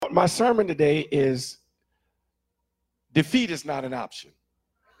My sermon today is defeat is not an option.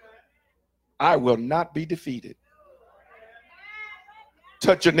 I will not be defeated.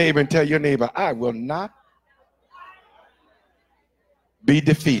 Touch your neighbor and tell your neighbor, I will not be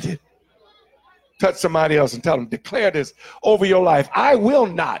defeated. Touch somebody else and tell them, declare this over your life. I will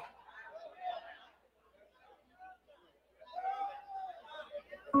not.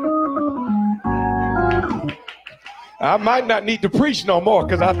 I might not need to preach no more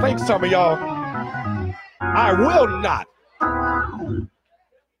because I think some of y'all, I will not.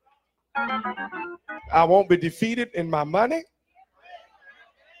 I won't be defeated in my money.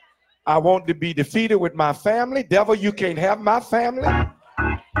 I want to be defeated with my family. Devil, you can't have my family.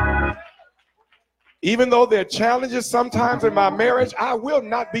 Even though there are challenges sometimes in my marriage, I will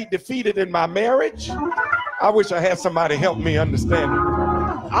not be defeated in my marriage. I wish I had somebody help me understand it.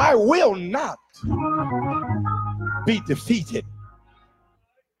 I will not be defeated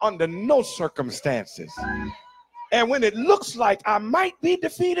under no circumstances. And when it looks like I might be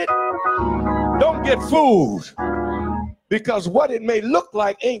defeated, don't get fooled, because what it may look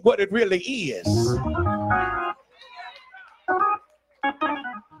like ain't what it really is.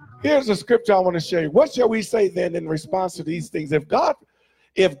 Here's a scripture I want to show you. What shall we say then in response to these things? If God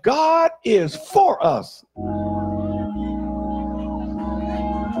is for us,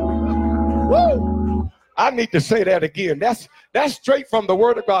 woo, I need to say that again. That's straight from the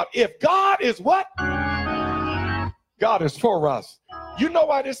word of God. If God is what? God is for us. You know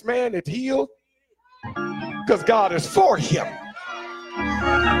why this man is healed? Because God is for him.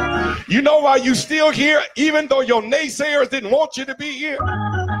 You know why you still here, even though your naysayers didn't want you to be here?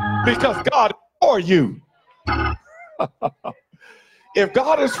 Because God is for you. If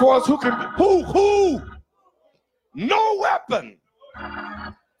God is for us, who? No weapon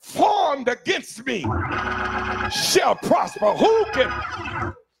formed against me shall prosper. Who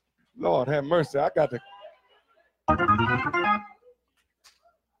can? Lord have mercy. I got to.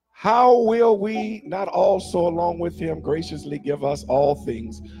 How will we not also along with him graciously give us all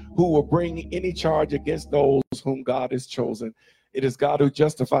things? Who will bring any charge against those whom God has chosen? It is God who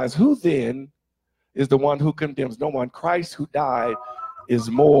justifies. Who then is the one who condemns? No one. Christ, who died, is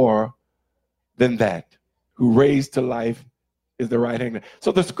more than that. Who raised to life is the right hand.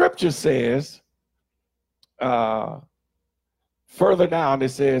 So the scripture says, further down, it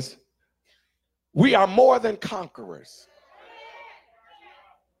says, we are more than conquerors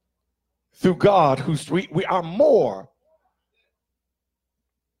through God, we are more.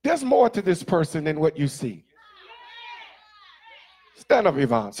 There's more to this person than what you see. Stand up,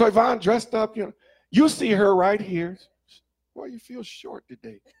 Yvonne. So Yvonne dressed up, you see her right here. Boy, you feel short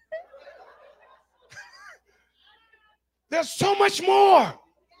today. There's so much more.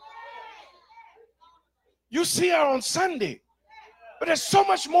 You see her on Sunday, but there's so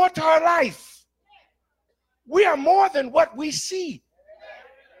much more to her life. We are more than what we see.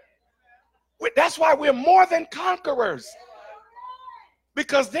 That's why we're more than conquerors.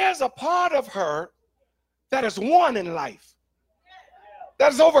 Because there's a part of her that is won in life,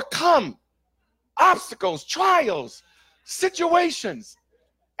 that has overcome obstacles, trials, situations,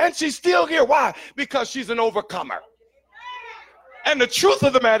 and she's still here. Why? Because she's an overcomer. And the truth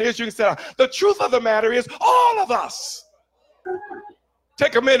of the matter is, you can say, the truth of the matter is, all of us.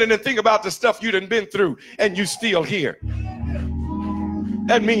 Take a minute and think about the stuff you done been through, and you still here.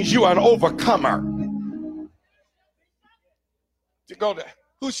 That means you are an overcomer. To go to,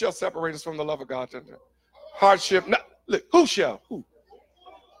 who shall separate us from the love of God? Hardship. No, look, who shall? Who?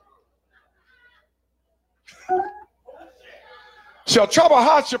 Shall trouble,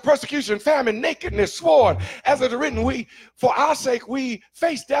 hardship, persecution, famine, nakedness, sword, as it is written, for our sake we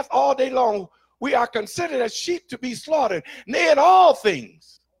face death all day long. We are considered as sheep to be slaughtered. Nay, in all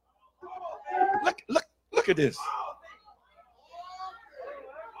things. Look at this.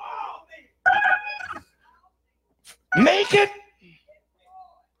 Naked,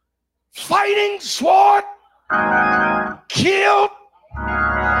 fighting, sword, killed,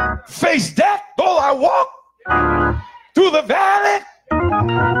 face death, though I walk through the valley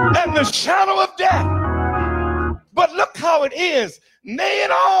and the shadow of death. But look how it is. Nay,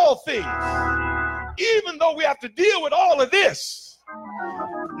 in all things, even though we have to deal with all of this,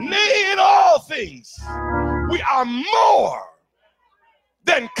 nay, in all things, we are more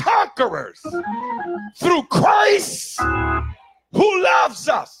than conquerors through Christ who loves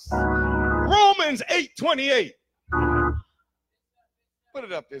us. Romans 8:28. Put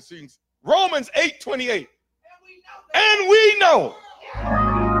it up there, students. Romans 8:28. And we know.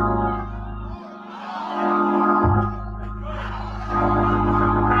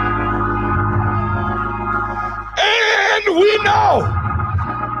 And we know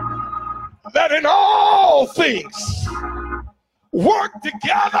all things work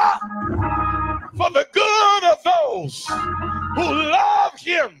together for the good of those who love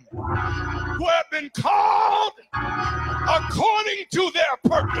him, who have been called according to their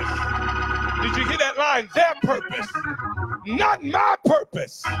purpose. Did you hear that line? Their purpose. Not my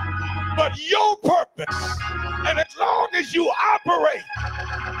purpose, but your purpose. And as long as you operate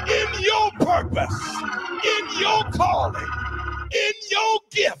in your purpose, in your calling, in your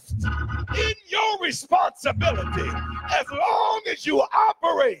gift, in your responsibility, as long as you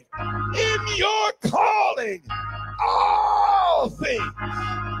operate in your calling, all things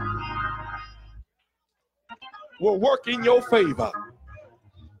will work in your favor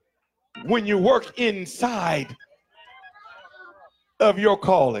when you work inside of your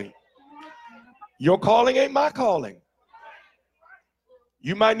calling. Your calling ain't my calling.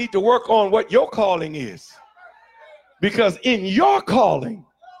 You might need to work on what your calling is, because in your calling,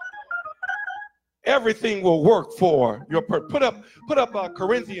 everything will work for your purpose. Put up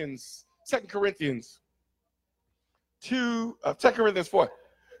Corinthians, 2 Corinthians 2, 2 Corinthians 4.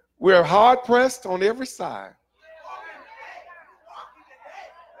 We're hard pressed on every side.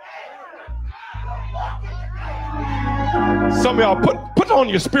 Some of y'all put on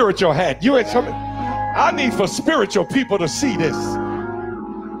your spiritual hat. You ain't something. I need for spiritual people to see this.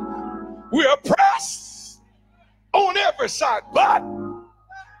 We are pressed on every side, but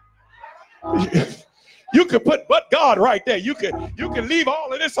you could put "but God" right there. You can leave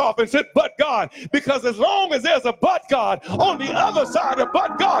all of this off and say "but God," because as long as there's a "but God" on the other side of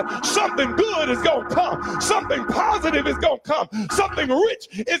 "but God," something good is going to come. Something positive is going to come. Something rich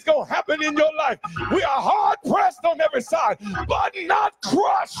is going to happen in your life. We are hard pressed on every side, but not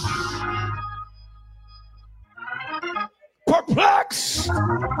crushed. Perplexed,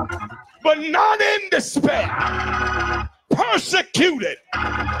 but not in despair. Persecuted,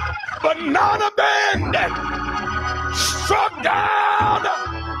 but not abandoned. Struck down,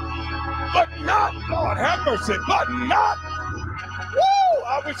 but not, Lord have mercy, but not, woo,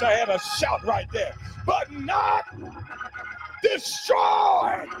 I wish I had a shout right there, but not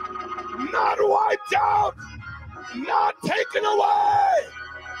destroyed, not wiped out, not taken away.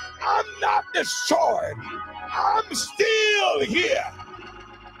 I'm not destroyed. I'm still here.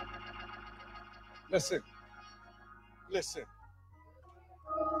 Listen. Listen.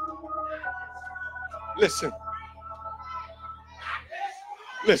 Listen.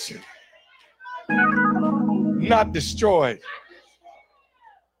 Listen. Not destroyed.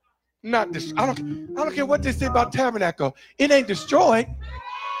 I don't care what they say about Tabernacle. It ain't destroyed.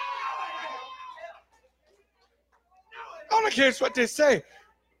 I don't care what they say.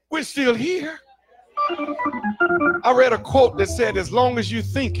 We're still here. I read a quote that said, as long as you're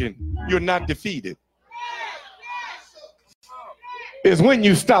thinking, you're not defeated. It's when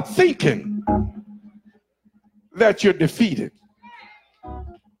you stop thinking that you're defeated.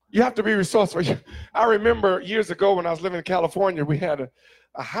 You have to be resourceful. I remember years ago when I was living in California, we had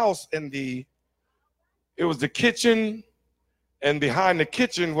a house it was the kitchen, and behind the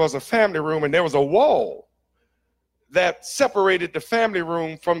kitchen was a family room, and there was a wall that separated the family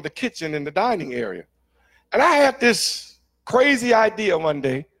room from the kitchen and the dining area. And I had this crazy idea one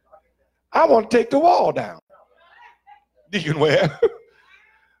day. I want to take the wall down. Deacon Ware.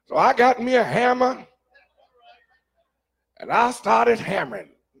 So I got me a hammer, and I started hammering,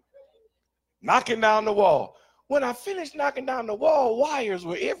 knocking down the wall. When I finished knocking down the wall, wires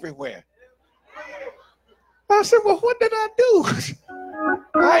were everywhere. I said, well, what did I do?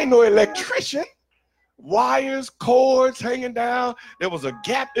 I ain't no electrician. Wires, cords hanging down. There was a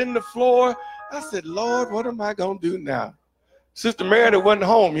gap in the floor. I said, Lord, what am I going to do now? Sister Meredith wasn't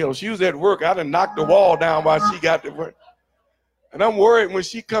home. She was at work. I done knocked the wall down while she got to work. And I'm worried when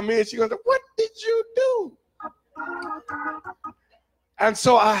she come in, she goes, what did you do? And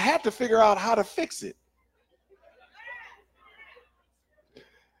so I had to figure out how to fix it.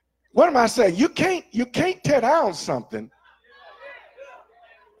 What am I saying? You can't tear down something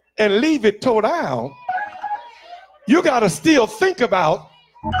and leave it tore down. You got to still think about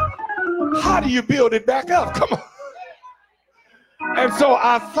how do you build it back up? Come on. And so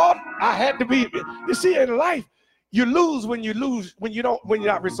I thought I had to be, you see, in life, you lose when you're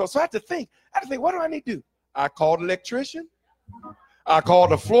not resourceful. So I had to think, what do I need to do? I called an electrician. I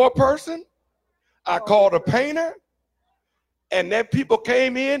called a floor person. I called a painter. And then people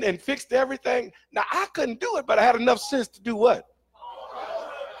came in and fixed everything. Now, I couldn't do it, but I had enough sense to do what?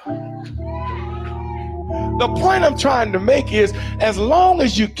 The point I'm trying to make is, as long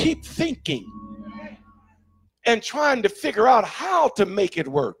as you keep thinking and trying to figure out how to make it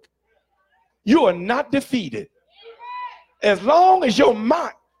work, you are not defeated. As long as your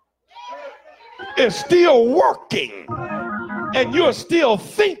mind, is still working and you're still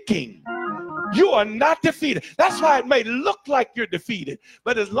thinking, you are not defeated. That's why it may look like you're defeated.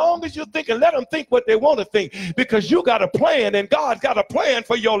 But as long as you're thinking, let them think what they want to think, because you got a plan and God's got a plan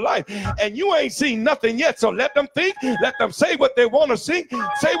for your life. And you ain't seen nothing yet. So let them think, let them say what they want to see,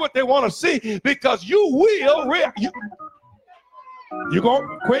 say what they want to see, because you will. You're going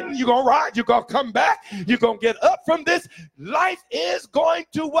to quit, you're going to ride, you're going to come back, you're going to get up from this. Life is going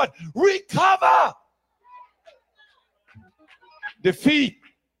to what? Recover. Defeat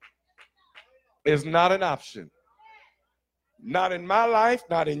is not an option. Not in my life,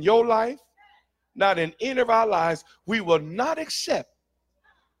 not in your life, not in any of our lives. We will not accept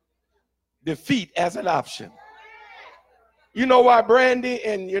defeat as an option. You know why Brandy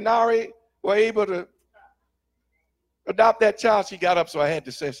and Yanari were able to adopt that child? She got up, so I had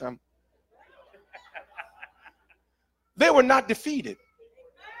to say something. They were not defeated.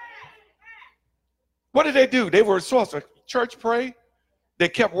 What did they do? They were a source of church pray. They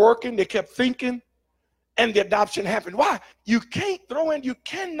kept working, they kept thinking, and the adoption happened. Why? You can't throw in, you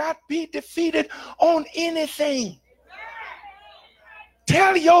cannot be defeated on anything.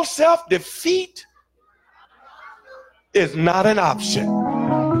 Tell yourself defeat is not an option.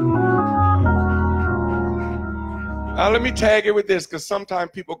 Now let me tag it with this, because sometimes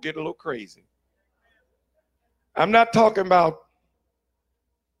people get a little crazy. I'm not talking about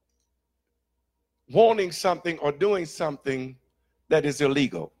wanting something or doing something that is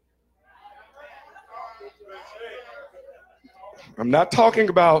illegal. I'm not talking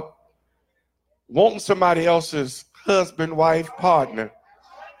about wanting somebody else's husband, wife, partner.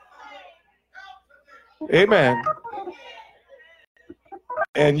 Amen.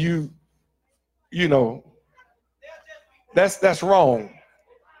 And you know, that's wrong.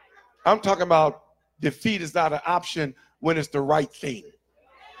 I'm talking about defeat is not an option when it's the right thing.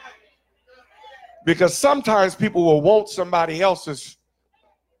 Because sometimes people will want somebody else's.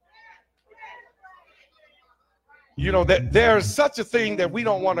 You know, that there's such a thing that we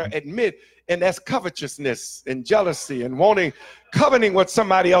don't want to admit, and that's covetousness and jealousy and coveting what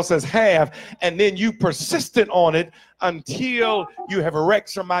somebody else has have, and then you persistent on it until you have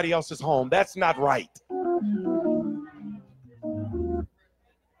wrecked somebody else's home. That's not right.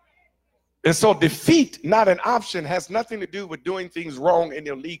 And so defeat, not an option, has nothing to do with doing things wrong and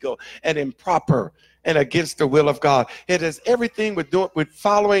illegal and improper and against the will of God. It has everything with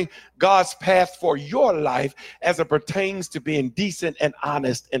following God's path for your life as it pertains to being decent and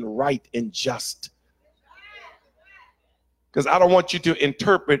honest and right and just. Because I don't want you to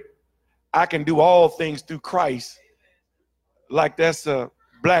interpret, I can do all things through Christ, like that's a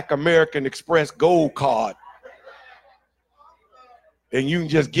Black American Express gold card. And you can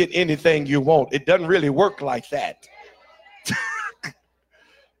just get anything you want. It doesn't really work like that.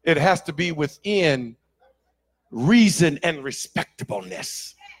 It has to be within reason and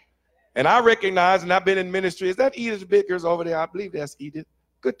respectableness. And I recognize, and I've been in ministry, is that Edith Biggers over there? I believe that's Edith.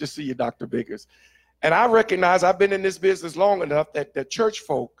 Good to see you, Dr. Biggers. And I recognize I've been in this business long enough that the church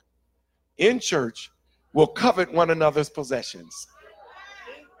folk in church will covet one another's possessions.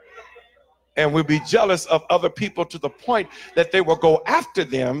 And will be jealous of other people to the point that they will go after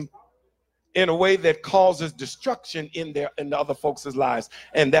them in a way that causes destruction in other folks' lives.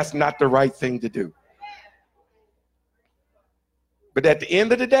 And that's not the right thing to do. But at the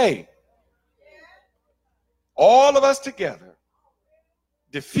end of the day, all of us together,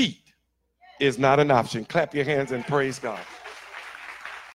 defeat is not an option. Clap your hands and praise God.